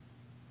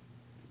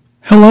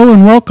Hello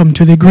and welcome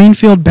to the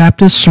Greenfield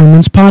Baptist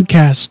Sermons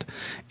Podcast.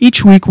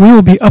 Each week we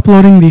will be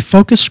uploading the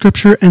focus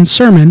scripture and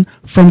sermon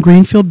from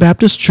Greenfield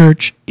Baptist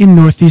Church in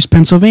Northeast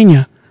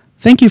Pennsylvania.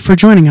 Thank you for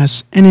joining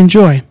us and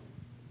enjoy.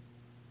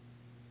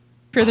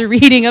 For the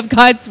reading of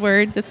God's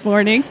Word this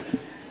morning.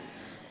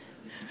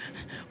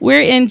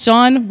 We're in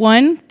John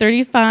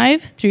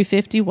 1:35 through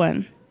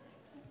 51.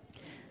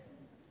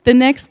 The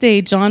next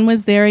day John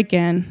was there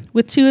again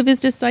with two of his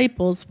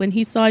disciples. When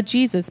he saw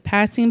Jesus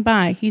passing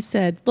by, he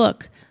said,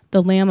 "Look,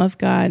 the Lamb of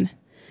God."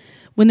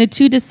 When the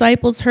two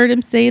disciples heard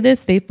him say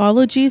this, they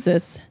followed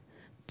Jesus.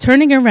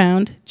 Turning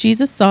around,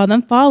 Jesus saw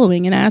them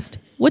following and asked,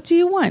 "What do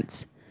you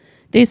want?"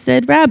 They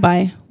said,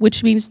 "Rabbi,"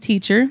 which means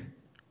teacher,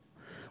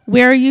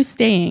 "where are you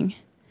staying?"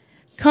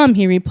 "Come,"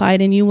 he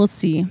replied, "and you will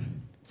see."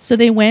 So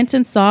they went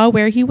and saw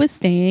where he was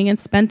staying and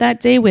spent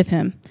that day with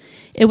him.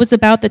 It was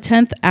about the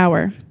 10th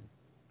hour.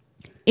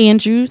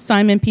 Andrew,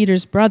 Simon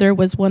Peter's brother,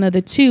 was one of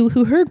the two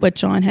who heard what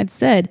John had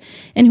said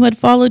and who had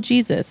followed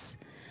Jesus.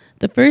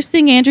 The first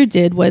thing Andrew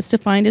did was to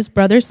find his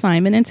brother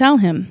Simon and tell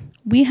him,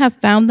 "We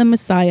have found the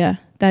Messiah,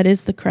 that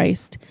is the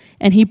Christ."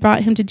 And he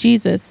brought him to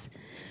Jesus.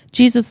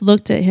 Jesus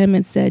looked at him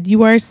and said,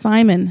 "You are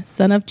Simon,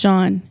 son of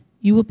John.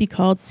 You will be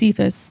called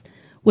Cephas,"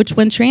 which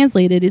when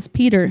translated is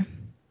Peter.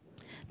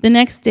 The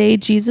next day,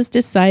 Jesus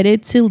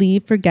decided to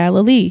leave for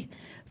Galilee.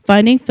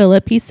 Finding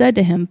Philip, he said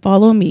to him,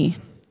 "Follow me."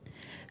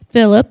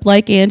 Philip,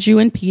 like Andrew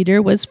and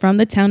Peter, was from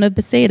the town of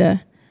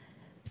Bethsaida.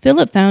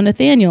 Philip found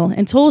Nathanael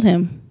and told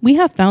him, "We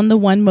have found the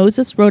one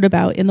Moses wrote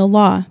about in the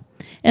law,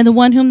 and the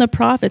one whom the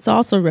prophets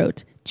also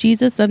wrote,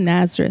 Jesus of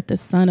Nazareth, the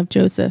son of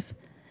Joseph."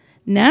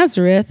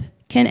 "Nazareth?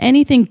 Can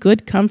anything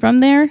good come from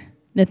there?"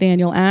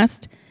 Nathanael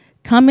asked.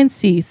 "Come and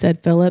see,"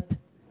 said Philip.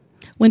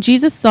 When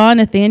Jesus saw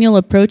Nathanael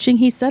approaching,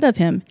 he said of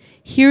him,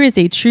 "Here is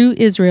a true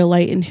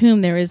Israelite in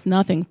whom there is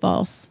nothing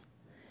false."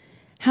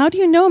 "How do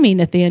you know me?"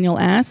 Nathanael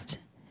asked.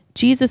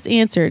 Jesus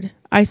answered,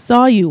 "I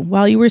saw you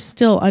while you were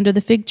still under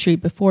the fig tree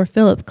before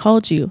Philip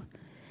called you."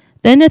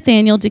 Then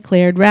Nathanael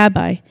declared,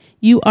 "Rabbi,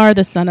 you are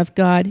the Son of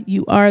God.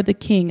 You are the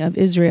King of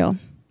Israel."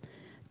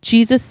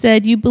 Jesus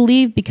said, "You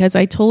believe because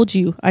I told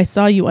you I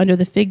saw you under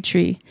the fig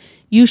tree.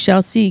 You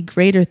shall see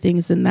greater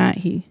things than that."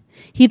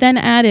 He then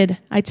added,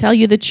 "I tell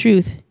you the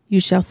truth. You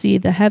shall see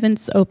the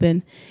heavens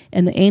open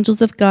and the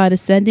angels of God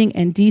ascending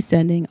and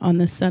descending on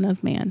the Son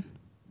of Man."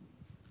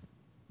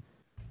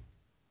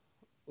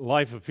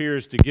 Life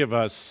appears to give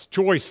us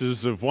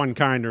choices of one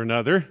kind or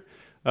another.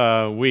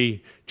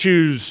 We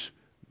choose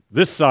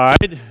this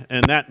side,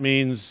 and that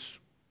means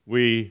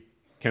we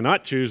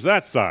cannot choose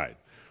that side.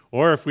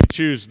 Or if we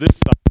choose this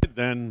side,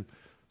 then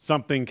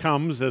something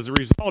comes as a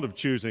result of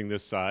choosing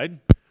this side.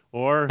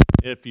 Or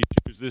if you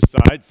choose this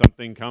side,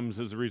 something comes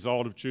as a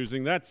result of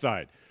choosing that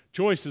side.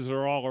 Choices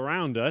are all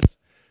around us.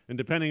 And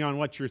depending on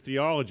what your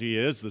theology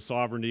is, the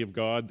sovereignty of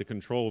God, the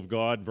control of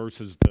God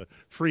versus the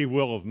free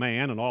will of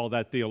man and all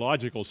that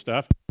theological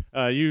stuff,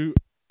 you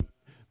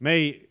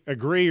may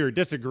agree or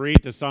disagree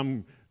to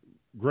some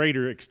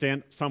greater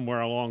extent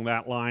somewhere along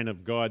that line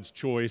of God's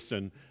choice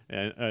and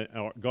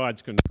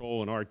God's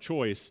control and our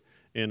choice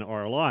in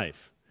our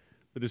life.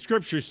 But the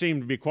scriptures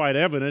seem to be quite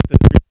evident that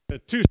there are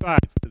two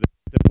sides to this.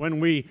 That when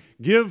we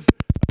give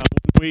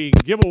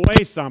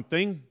away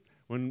something,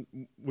 when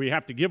we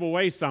have to give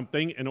away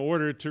something in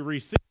order to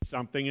receive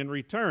something in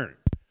return.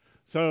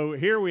 So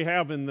here we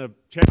have in the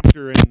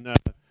chapter in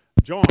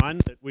John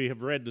that we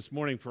have read this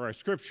morning for our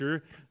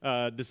scripture,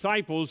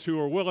 disciples who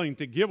are willing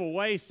to give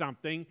away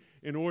something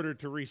in order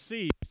to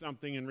receive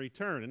something in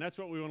return. And that's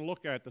what we want to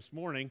look at this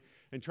morning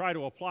and try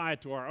to apply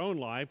it to our own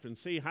life and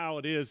see how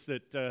it is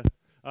that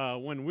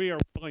when we are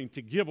willing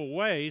to give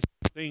away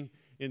something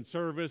in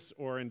service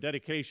or in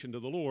dedication to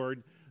the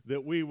Lord,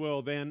 that we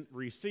will then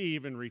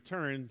receive in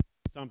return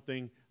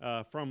something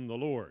from the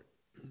Lord.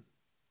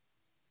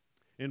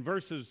 In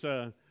verses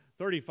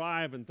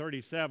 35 and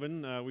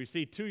 37, we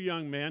see two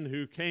young men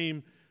who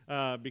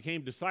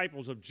became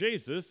disciples of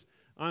Jesus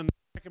on the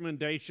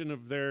recommendation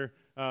of their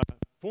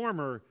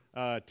former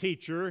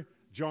teacher,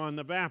 John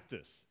the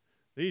Baptist.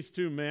 These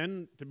two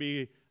men, to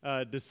be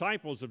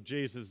disciples of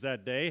Jesus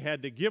that day,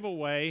 had to give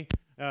away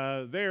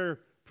their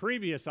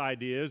previous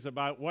ideas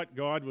about what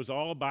God was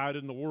all about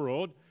in the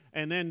world,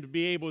 and then to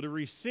be able to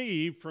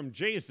receive from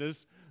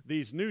Jesus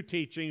these new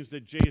teachings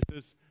that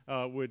Jesus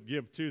would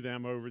give to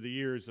them over the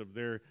years of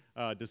their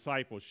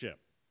discipleship.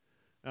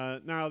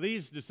 Now,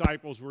 these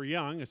disciples were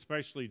young,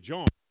 especially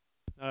John,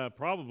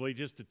 probably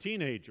just a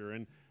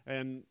teenager.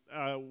 And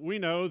we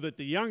know that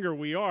the younger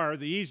we are,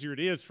 the easier it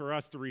is for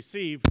us to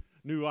receive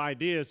new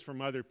ideas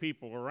from other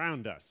people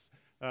around us.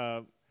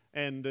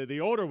 And the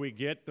older we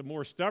get, the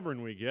more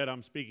stubborn we get.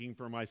 I'm speaking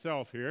for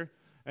myself here.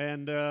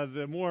 And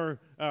the more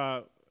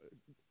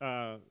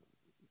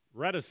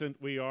reticent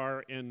we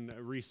are in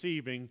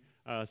receiving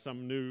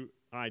some new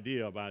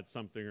idea about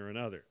something or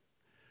another.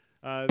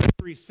 They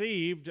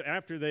received,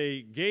 after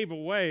they gave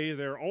away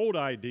their old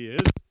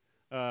ideas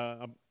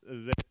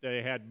that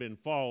they had been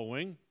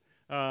following,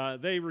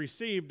 they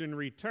received in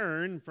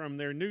return from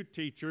their new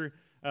teacher,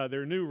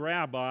 their new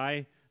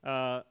rabbi,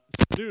 some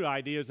new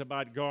ideas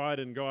about God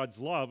and God's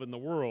love in the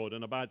world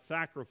and about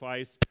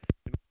sacrifice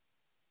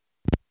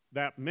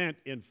that meant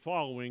in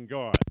following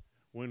God.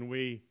 When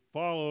we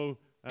follow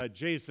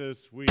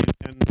Jesus, we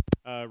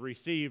then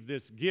receive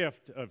this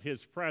gift of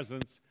his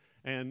presence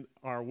and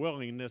our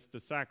willingness to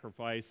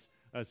sacrifice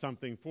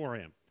something for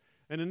him.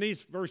 And in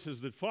these verses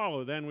that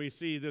follow, then we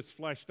see this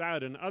fleshed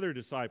out in other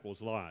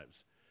disciples'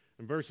 lives.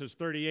 In verses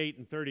 38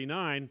 and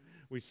 39,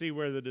 we see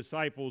where the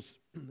disciples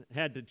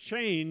had to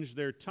change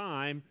their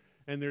time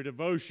and their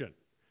devotion.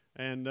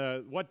 And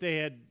what they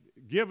had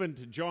given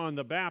to John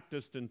the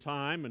Baptist in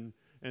time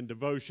and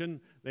devotion,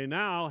 they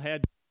now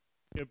had to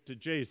give to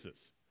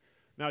Jesus.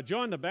 Now,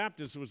 John the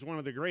Baptist was one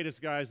of the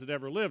greatest guys that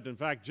ever lived. In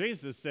fact,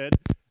 Jesus said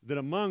that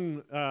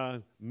among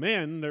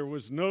men there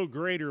was no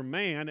greater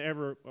man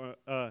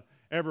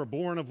ever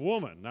born of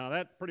woman. Now,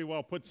 that pretty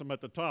well puts him at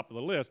the top of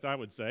the list, I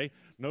would say.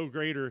 No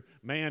greater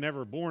man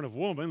ever born of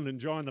woman than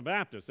John the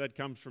Baptist. That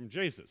comes from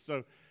Jesus.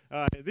 So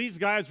these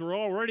guys were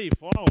already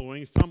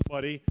following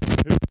somebody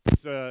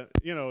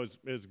who's,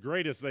 as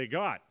great as they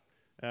got,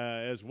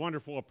 as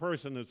wonderful a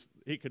person as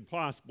he could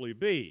possibly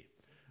be.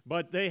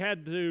 But they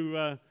had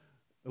to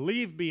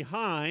leave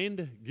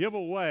behind, give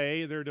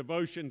away their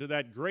devotion to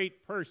that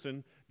great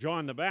person,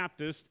 John the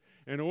Baptist,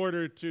 in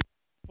order to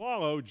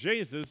follow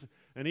Jesus,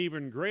 an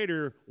even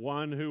greater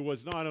one who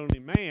was not only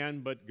man,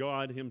 but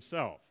God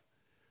himself.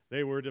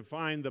 They were to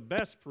find the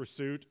best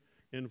pursuit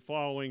in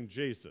following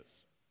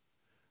Jesus.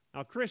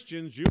 Now,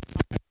 Christians, you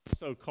are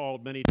also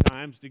called many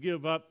times to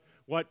give up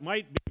what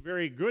might be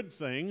very good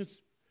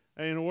things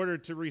in order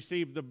to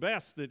receive the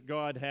best that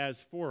God has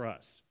for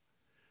us.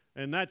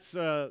 And that's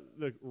the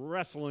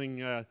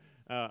wrestling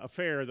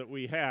affair that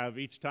we have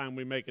each time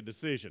we make a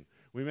decision.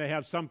 We may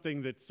have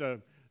something that's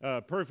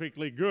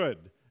perfectly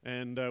good,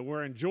 and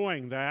we're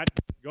enjoying that.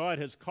 God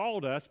has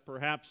called us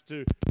perhaps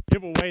to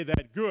give away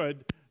that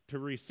good to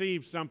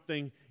receive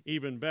something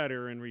even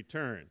better in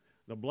return.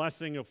 The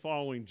blessing of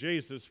following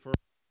Jesus for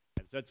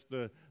us, that's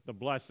the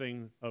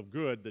blessing of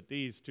good that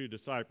these two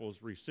disciples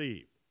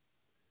received.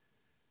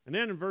 And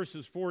then in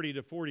verses 40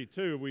 to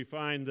 42, we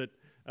find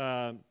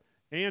that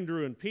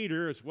Andrew and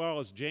Peter, as well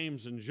as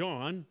James and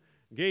John,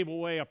 gave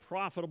away a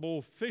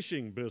profitable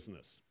fishing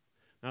business.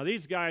 Now,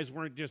 these guys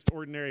weren't just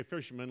ordinary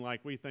fishermen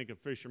like we think of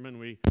fishermen.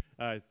 We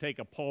take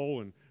a pole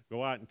and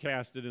go out and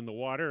cast it in the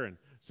water and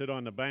sit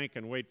on the bank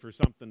and wait for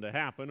something to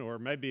happen. Or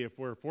maybe if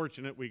we're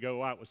fortunate, we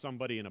go out with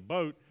somebody in a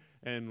boat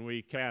and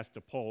we cast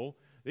a pole.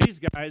 These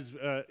guys,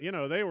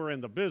 they were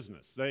in the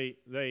business. They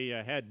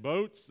had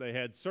boats, they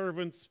had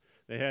servants,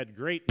 they had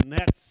great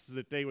nets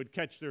that they would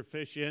catch their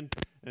fish in.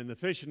 And the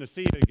fish in the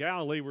Sea of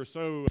Galilee were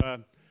so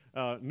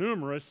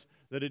numerous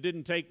that it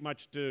didn't take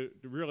much to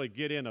really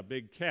get in a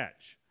big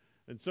catch.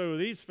 And so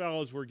these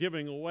fellows were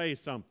giving away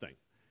something.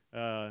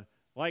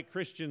 Like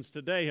Christians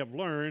today have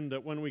learned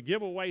that when we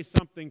give away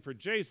something for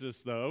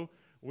Jesus, though,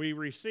 we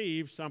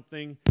receive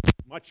something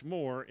much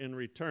more in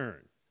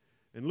return.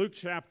 In Luke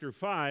chapter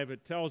 5,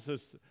 it tells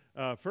us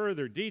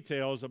further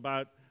details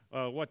about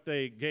what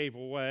they gave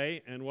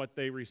away and what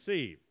they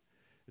received.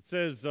 It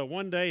says,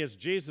 one day as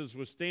Jesus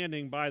was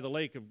standing by the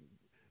lake of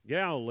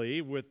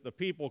Galilee with the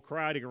people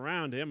crowding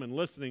around him and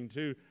listening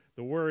to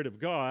the word of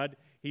God,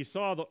 he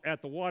saw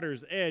at the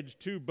water's edge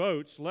 2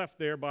 boats left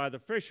there by the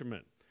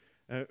fishermen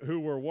who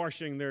were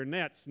washing their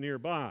nets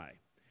nearby.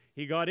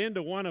 He got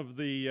into one of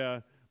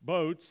the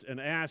boats and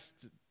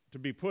asked to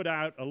be put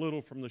out a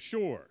little from the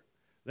shore.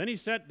 Then he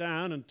sat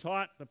down and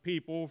taught the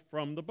people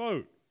from the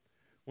boat.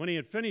 When he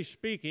had finished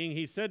speaking,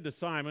 he said to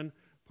Simon,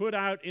 "Put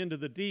out into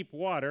the deep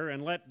water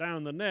and let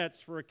down the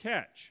nets for a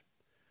catch."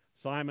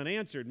 Simon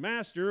answered,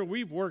 "Master,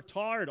 we've worked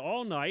hard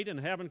all night and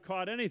haven't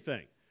caught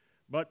anything.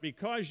 But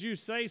because you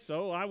say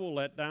so, I will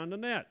let down the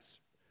nets."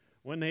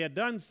 When they had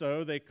done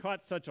so, they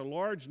caught such a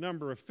large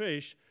number of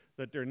fish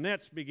that their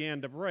nets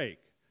began to break.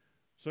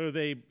 So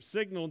they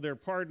signaled their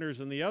partners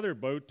in the other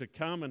boat to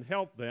come and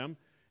help them,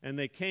 and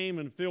they came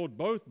and filled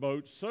both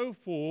boats so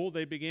full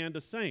they began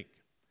to sink.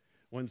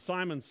 When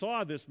Simon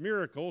saw this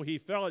miracle, he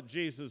fell at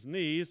Jesus'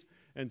 knees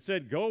and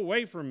said, "Go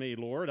away from me,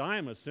 Lord, I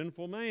am a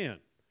sinful man."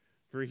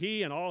 For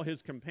he and all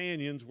his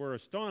companions were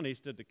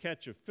astonished at the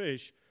catch of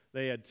fish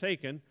they had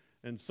taken,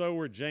 and so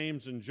were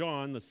James and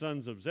John, the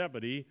sons of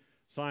Zebedee,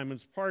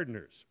 Simon's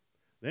partners.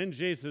 Then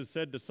Jesus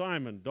said to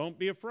Simon, "Don't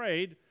be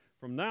afraid.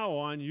 From now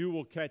on you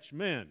will catch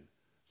men."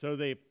 So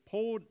they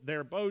pulled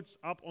their boats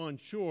up on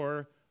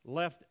shore,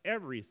 left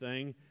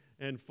everything,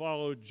 and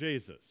followed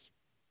Jesus.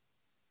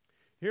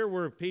 Here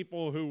were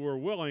people who were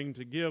willing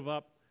to give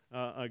up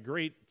a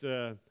great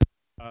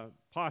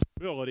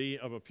possibility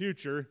of a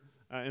future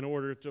in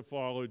order to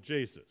follow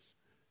Jesus.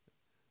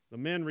 The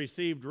men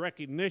received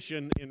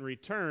recognition in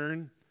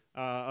return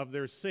of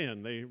their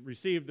sin. They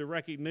received the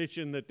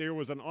recognition that there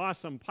was an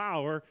awesome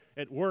power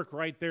at work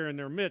right there in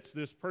their midst.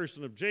 This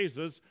person of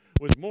Jesus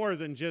was more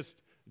than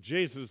just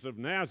Jesus of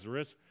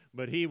Nazareth,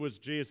 but he was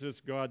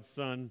Jesus, God's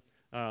Son,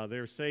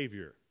 their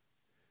Savior.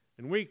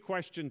 And we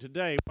question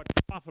today, what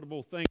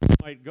profitable things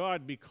might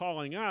God be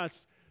calling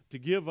us to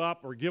give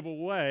up or give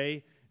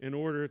away in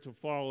order to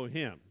follow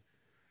him?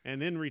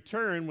 And in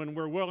return, when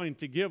we're willing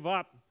to give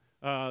up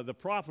the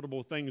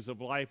profitable things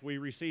of life, we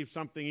receive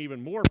something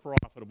even more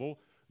profitable,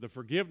 the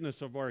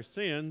forgiveness of our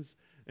sins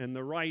and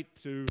the right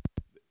to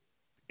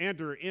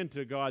enter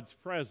into God's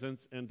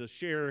presence and to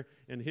share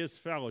in His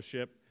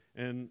fellowship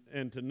and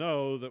to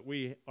know that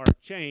we are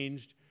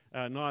changed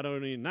not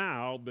only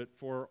now but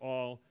for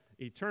all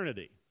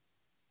eternity.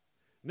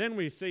 And then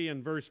we see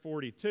in verse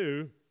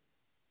 42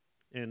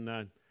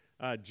 in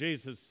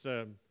Jesus'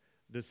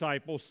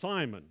 disciple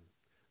Simon.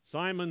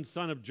 Simon,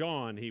 son of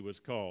John, he was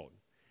called.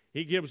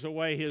 He gives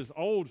away his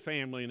old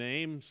family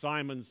name,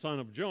 Simon, son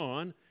of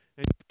John,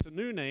 and gets a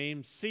new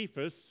name,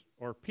 Cephas,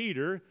 or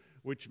Peter,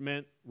 which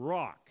meant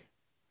rock.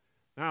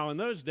 Now, in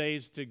those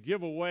days, to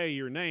give away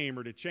your name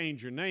or to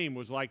change your name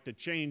was like to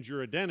change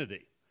your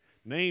identity.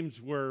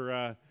 Names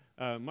were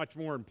much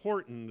more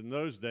important in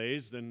those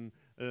days than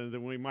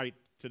we might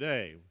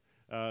today.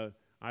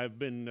 I've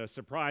been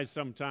surprised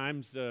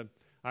sometimes.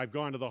 I've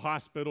gone to the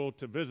hospital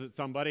to visit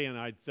somebody, and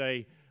I'd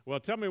say, well,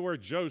 tell me where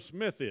Joe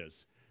Smith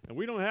is. And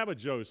we don't have a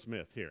Joe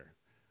Smith here.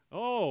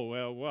 Oh,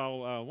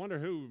 well, wonder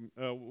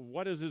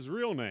what is his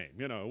real name?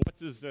 What's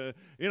his,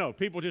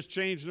 people just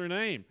change their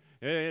name.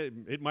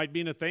 It might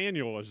be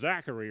Nathaniel or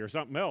Zachary or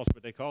something else,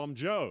 but they call him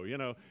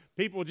Joe.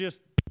 People just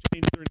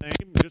change their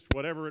name, just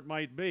whatever it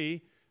might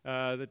be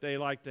that they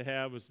like to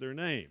have as their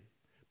name.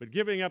 But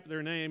giving up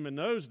their name in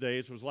those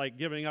days was like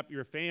giving up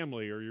your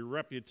family or your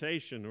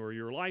reputation or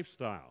your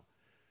lifestyle.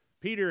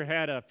 Peter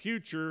had a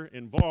future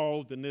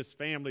involved in this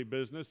family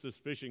business, this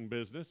fishing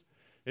business.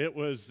 It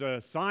was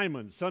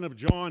Simon, son of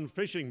John,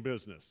 fishing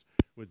business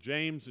with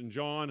James and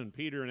John and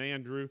Peter and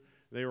Andrew.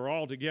 They were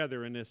all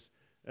together in this,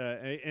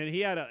 and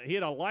he had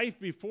a life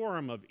before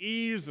him of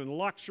ease and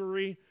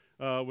luxury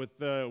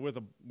with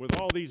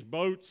all these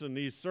boats and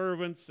these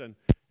servants, and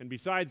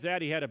besides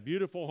that, he had a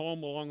beautiful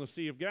home along the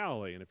Sea of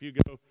Galilee. And if you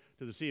go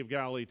to the Sea of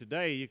Galilee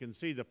today, you can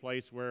see the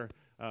place where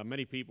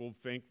many people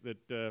think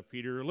that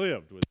Peter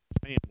lived with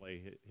his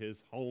family.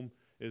 His home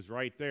is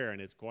right there,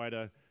 and it's quite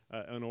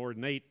an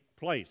ornate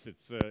place.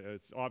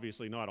 It's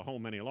obviously not a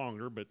home any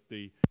longer, but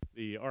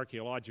the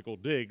archaeological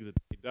dig that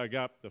they dug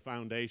up, the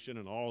foundation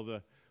and all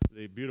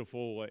the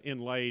beautiful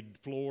inlaid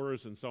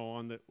floors and so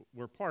on that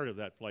were part of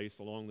that place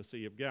along the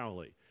Sea of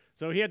Galilee.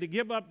 So he had to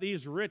give up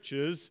these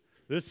riches,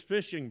 this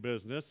fishing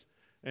business,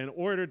 in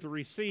order to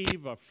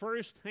receive a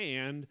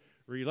first-hand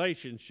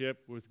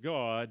relationship with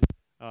God,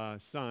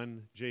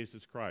 Son,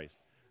 Jesus Christ.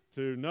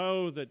 To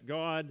know that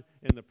God,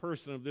 in the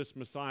person of this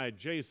Messiah,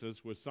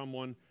 Jesus, was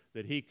someone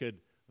that he could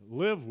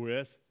live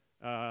with,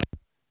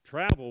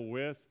 travel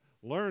with,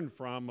 learn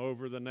from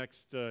over the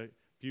next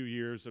few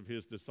years of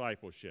his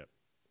discipleship.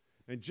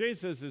 And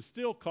Jesus is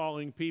still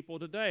calling people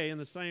today in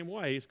the same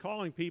way. He's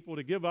calling people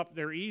to give up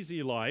their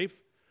easy life,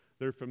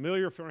 their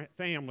familiar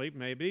family,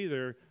 maybe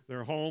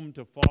their home,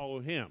 to follow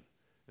him.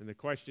 And the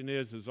question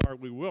is are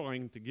we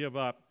willing to give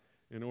up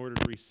in order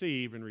to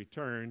receive in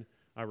return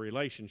a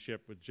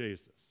relationship with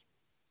Jesus?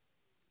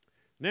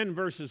 And then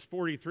verses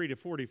 43 to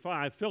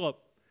 45, Philip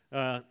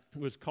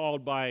was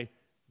called by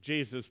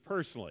Jesus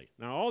personally.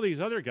 Now, all these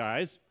other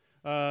guys,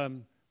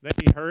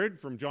 they heard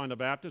from John the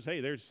Baptist,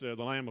 hey, there's the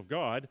Lamb of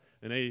God,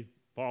 and they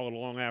followed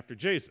along after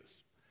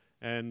Jesus.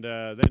 And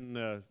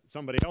then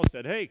somebody else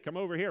said, hey, come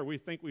over here. We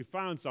think we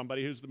found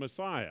somebody who's the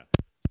Messiah.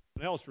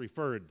 Someone else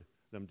referred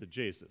them to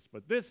Jesus.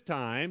 But this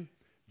time,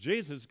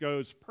 Jesus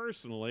goes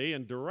personally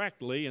and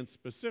directly and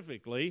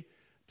specifically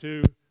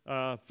to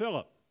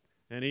Philip,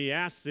 and he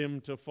asks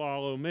him to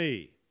follow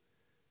me.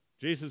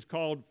 Jesus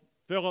called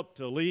Philip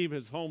to leave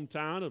his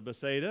hometown of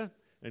Bethsaida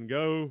and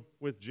go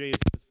with Jesus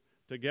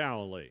to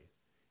Galilee.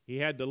 He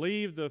had to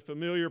leave the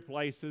familiar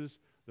places,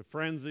 the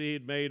friends that he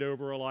had made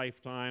over a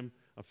lifetime,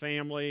 a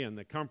family and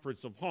the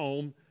comforts of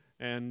home,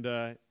 and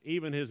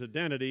even his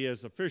identity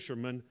as a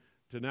fisherman,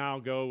 to now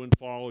go and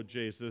follow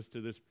Jesus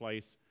to this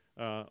place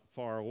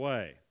far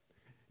away.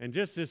 And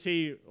just as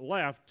he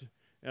left,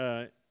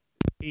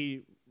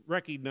 he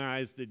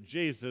recognized that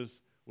Jesus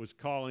was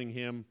calling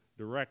him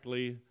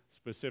directly,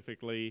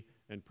 specifically,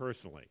 and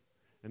personally.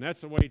 And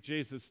that's the way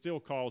Jesus still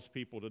calls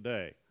people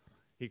today.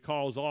 He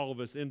calls all of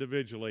us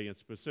individually and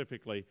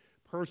specifically,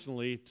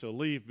 personally, to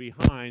leave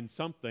behind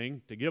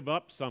something, to give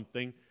up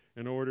something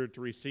in order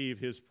to receive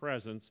his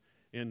presence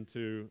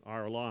into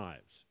our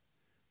lives.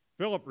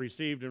 Philip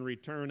received in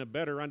return a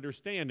better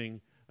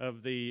understanding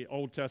of the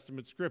Old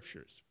Testament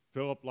scriptures.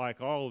 Philip,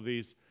 like all of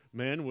these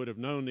men, would have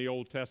known the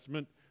Old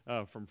Testament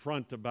from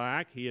front to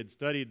back. He had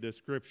studied the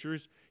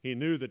scriptures. He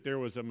knew that there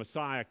was a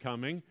Messiah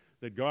coming,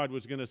 that God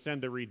was going to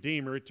send a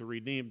Redeemer to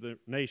redeem the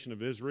nation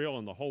of Israel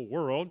and the whole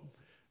world,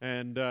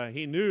 and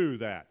he knew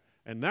that.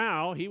 And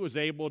now he was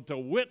able to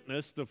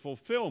witness the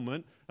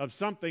fulfillment of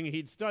something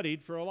he'd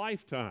studied for a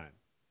lifetime.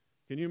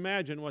 Can you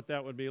imagine what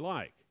that would be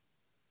like?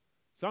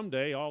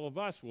 Someday all of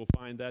us will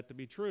find that to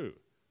be true.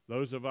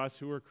 Those of us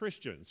who are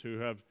Christians, who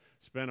have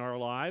spent our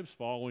lives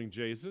following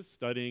Jesus,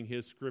 studying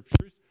his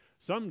scriptures,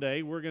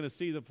 someday we're going to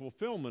see the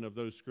fulfillment of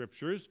those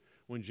scriptures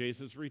when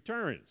Jesus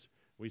returns.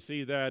 We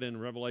see that in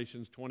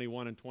Revelations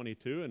 21 and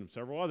 22 and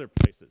several other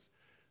places.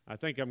 I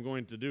think I'm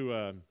going to do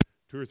a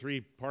 2 or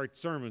 3 part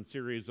sermon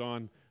series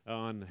on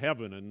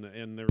heaven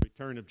and the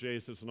return of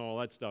Jesus and all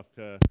that stuff,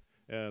 the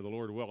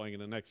Lord willing, in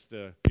the next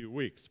few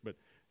weeks. But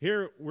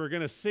here we're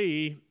going to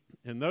see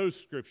in those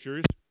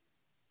scriptures,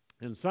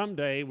 and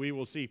someday we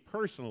will see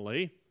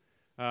personally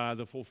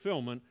the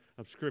fulfillment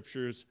of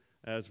scriptures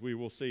as we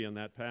will see in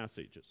that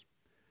passages.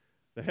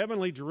 The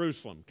heavenly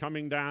Jerusalem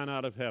coming down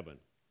out of heaven.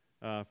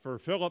 For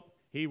Philip,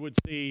 he would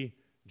see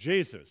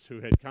Jesus who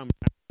had come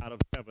out of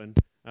heaven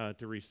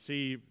to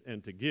receive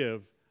and to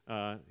give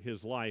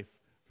his life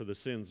for the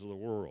sins of the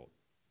world.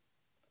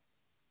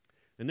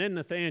 And then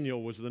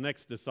Nathanael was the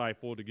next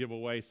disciple to give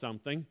away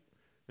something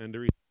and to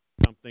receive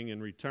something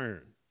in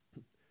return.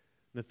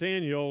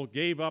 Nathanael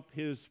gave up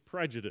his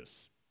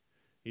prejudice.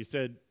 He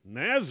said,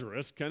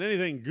 Nazareth? Can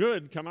anything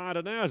good come out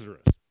of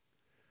Nazareth?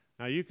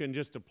 Now you can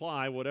just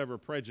apply whatever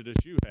prejudice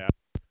you have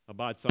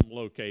about some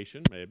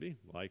location, maybe,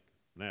 like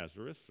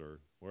Nazareth or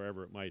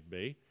wherever it might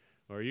be,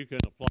 or you can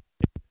apply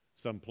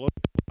some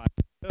political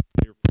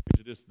your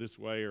prejudice this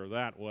way or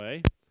that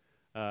way.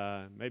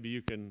 Maybe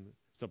you can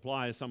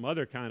supply some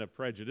other kind of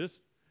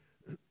prejudice.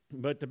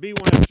 But to be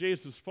one of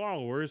Jesus'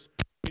 followers,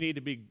 we need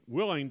to be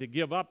willing to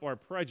give up our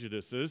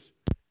prejudices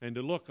and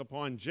to look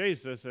upon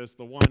Jesus as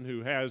the one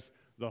who has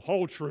the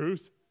whole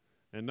truth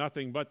and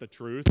nothing but the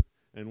truth.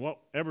 And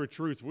whatever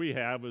truth we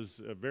have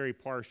is very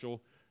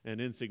partial and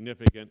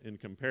insignificant in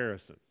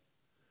comparison.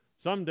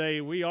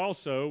 Someday we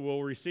also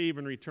will receive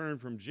in return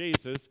from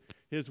Jesus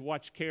his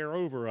watch care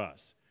over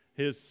us,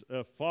 his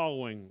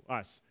following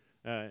us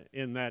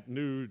in that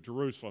new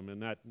Jerusalem, in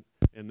that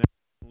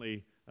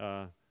only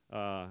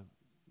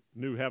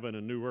new heaven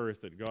and new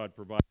earth that God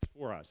provides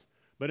for us.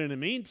 But in the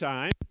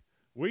meantime,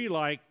 we,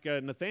 like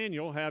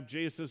Nathanael, have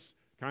Jesus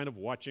kind of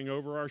watching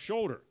over our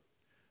shoulder.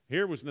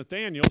 Here was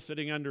Nathanael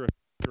sitting under a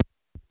tree.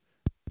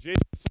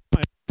 Jesus saw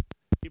him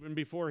even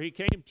before he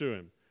came to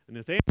him. And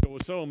Nathanael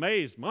was so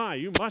amazed,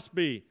 you must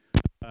be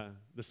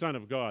the Son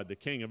of God, the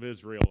King of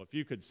Israel. If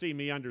you could see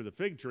me under the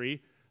fig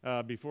tree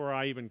before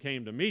I even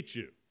came to meet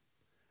you.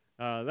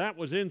 That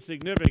was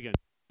insignificant,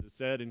 it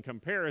said, in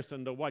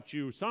comparison to what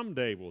you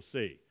someday will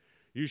see.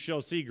 You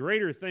shall see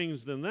greater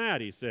things than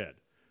that, he said.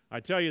 I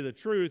tell you the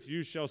truth,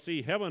 you shall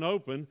see heaven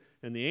open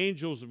and the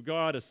angels of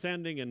God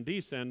ascending and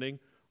descending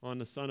on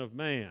the Son of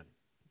Man.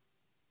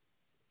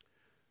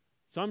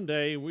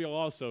 Someday we'll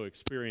also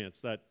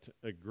experience that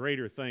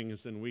greater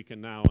things than we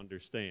can now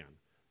understand.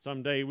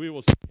 Someday we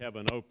will see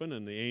heaven open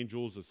and the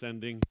angels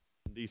ascending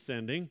and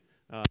descending,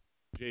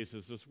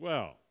 Jesus as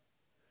well.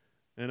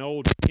 An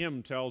old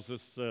hymn tells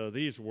us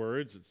these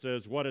words. It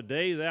says, what a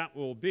day that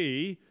will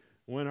be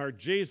when our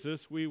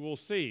Jesus we will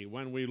see,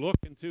 when we look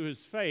into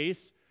his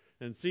face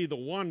and see the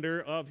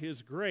wonder of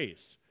his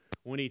grace,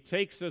 when he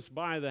takes us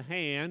by the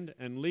hand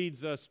and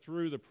leads us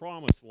through the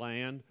promised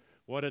land.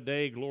 What a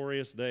day,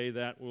 glorious day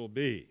that will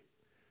be.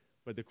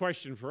 But the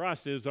question for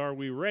us is, are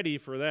we ready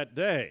for that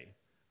day?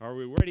 Are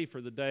we ready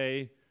for the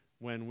day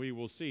when we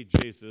will see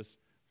Jesus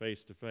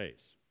face to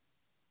face?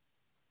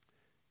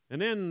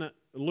 And then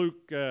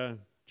Luke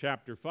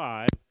chapter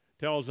 5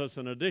 tells us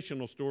an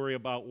additional story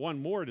about one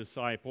more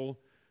disciple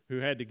who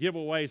had to give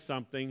away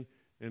something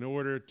in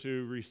order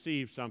to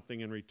receive something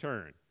in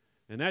return.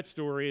 And that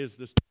story is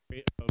the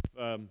story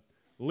of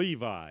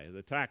Levi,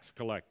 the tax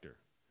collector.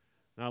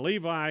 Now,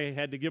 Levi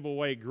had to give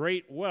away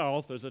great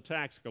wealth as a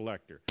tax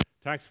collector.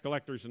 Tax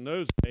collectors in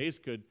those days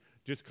could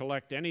just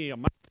collect any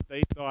amount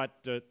they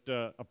thought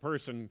that a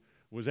person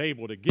was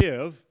able to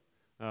give.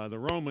 The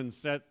Romans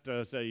said,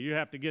 you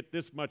have to get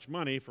this much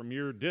money from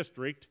your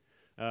district,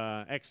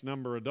 X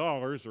number of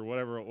dollars or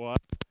whatever it was,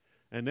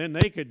 and then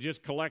they could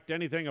just collect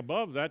anything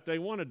above that they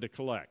wanted to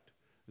collect.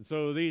 And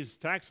so these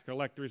tax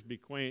collectors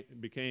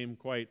became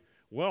quite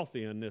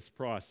wealthy in this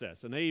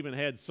process. And they even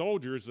had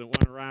soldiers that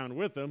went around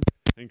with them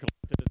and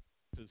collected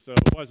it. So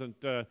it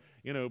wasn't,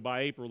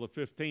 by April the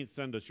 15th,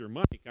 send us your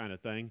money kind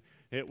of thing.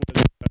 It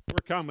was,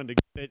 we're coming to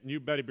get it, and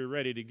you better be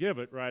ready to give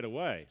it right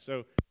away.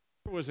 So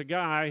there was a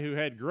guy who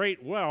had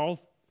great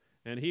wealth,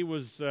 and he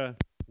was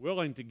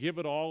willing to give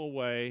it all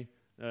away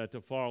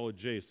to follow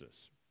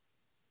Jesus.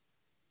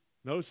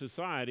 No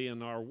society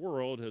in our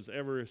world has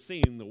ever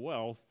seen the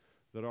wealth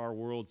that our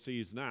world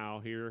sees now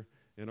here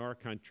in our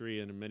country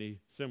and in many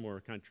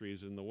similar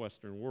countries in the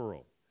Western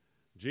world.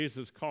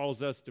 Jesus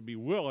calls us to be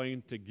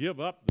willing to give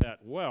up that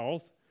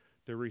wealth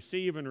to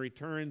receive in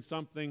return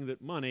something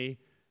that money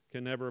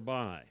can never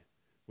buy.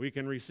 We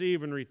can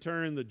receive in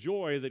return the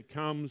joy that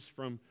comes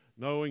from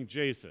knowing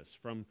Jesus,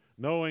 from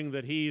knowing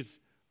that he's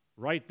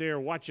right there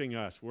watching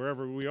us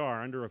wherever we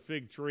are, under a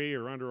fig tree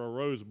or under a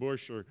rose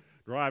bush or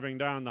driving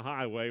down the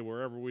highway,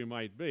 wherever we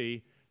might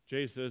be.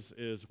 Jesus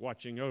is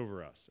watching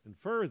over us. And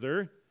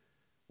further,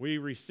 we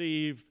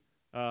receive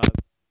a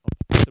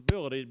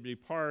possibility to be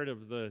part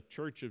of the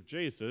Church of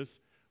Jesus,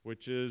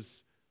 which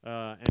is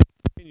and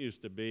continues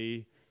to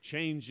be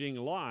changing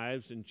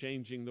lives and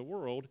changing the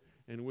world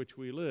in which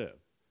we live.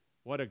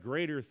 What a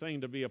greater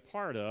thing to be a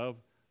part of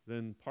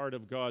than part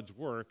of God's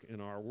work in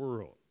our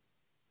world.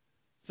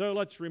 So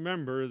let's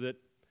remember that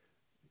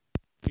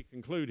we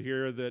conclude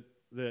here that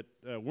that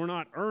we're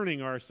not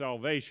earning our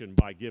salvation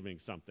by giving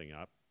something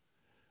up.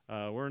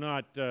 We're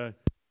not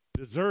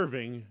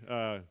deserving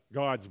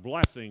God's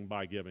blessing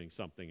by giving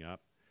something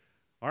up.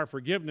 Our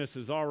forgiveness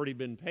has already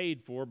been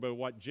paid for by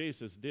what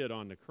Jesus did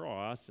on the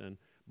cross and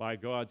by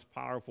God's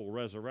powerful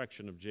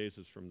resurrection of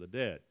Jesus from the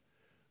dead.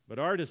 But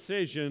our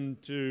decision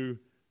to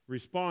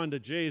respond to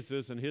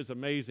Jesus and his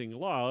amazing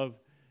love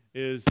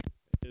is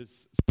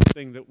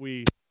something that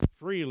we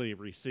freely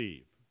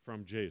receive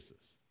from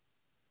Jesus.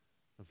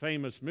 A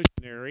famous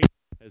missionary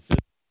has said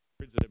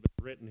words that have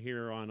been written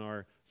here on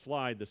our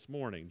slide this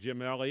morning.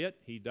 Jim Elliot,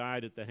 he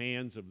died at the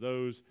hands of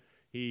those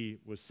he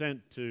was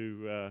sent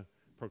to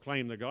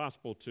proclaim the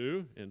gospel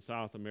to in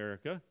South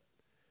America.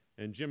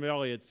 And Jim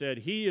Elliot said,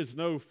 "He is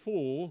no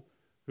fool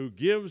who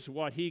gives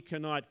what he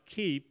cannot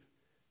keep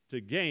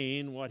to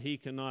gain what he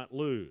cannot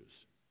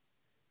lose.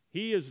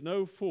 He is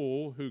no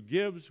fool who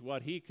gives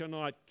what he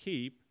cannot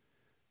keep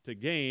to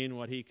gain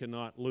what he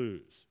cannot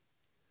lose."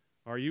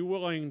 Are you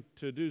willing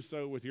to do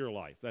so with your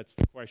life? That's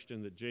the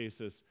question that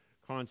Jesus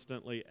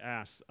constantly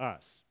asks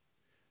us.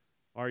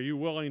 Are you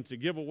willing to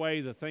give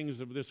away the things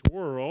of this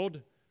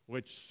world,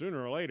 which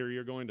sooner or later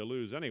you're going to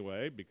lose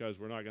anyway, because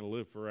we're not going to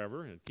live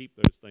forever and keep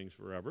those things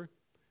forever?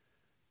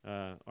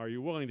 Are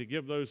you willing to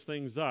give those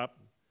things up,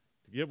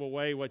 to give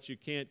away what you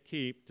can't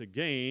keep, to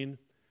gain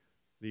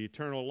the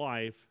eternal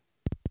life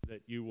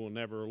that you will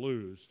never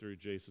lose through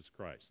Jesus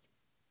Christ?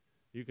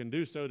 You can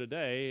do so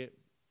today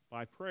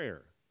by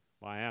prayer,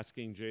 by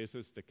asking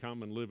Jesus to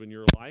come and live in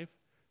your life,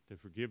 to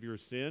forgive your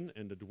sin,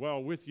 and to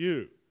dwell with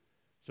you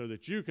so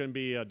that you can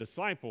be a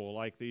disciple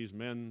like these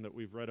men that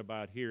we've read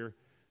about here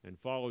and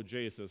follow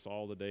Jesus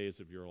all the days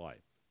of your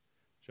life.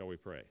 Shall we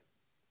pray?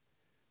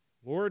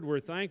 Lord, we're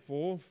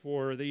thankful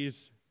for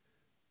these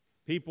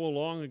people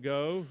long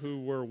ago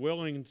who were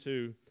willing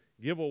to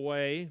give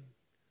away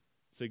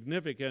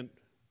significant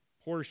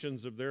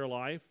portions of their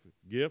life,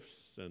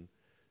 gifts and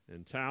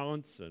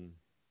talents and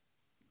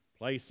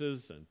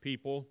places and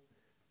people,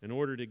 in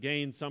order to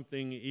gain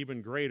something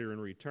even greater in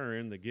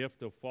return, the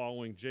gift of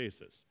following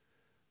Jesus,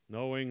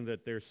 knowing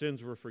that their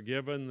sins were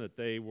forgiven, that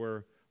they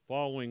were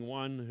following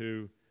one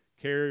who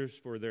cares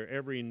for their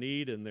every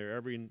need and their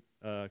every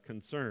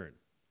concern.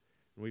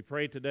 And we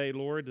pray today,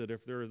 Lord, that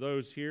if there are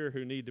those here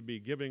who need to be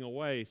giving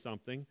away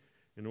something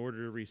in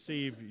order to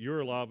receive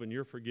your love and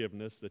your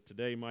forgiveness, that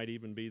today might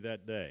even be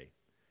that day.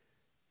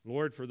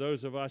 Lord, for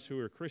those of us who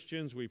are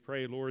Christians, we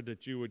pray, Lord,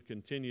 that you would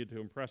continue to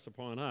impress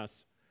upon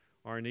us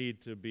our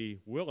need to be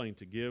willing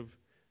to give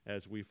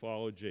as we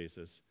follow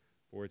Jesus.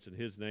 For it's in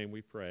his name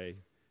we pray.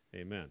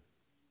 Amen.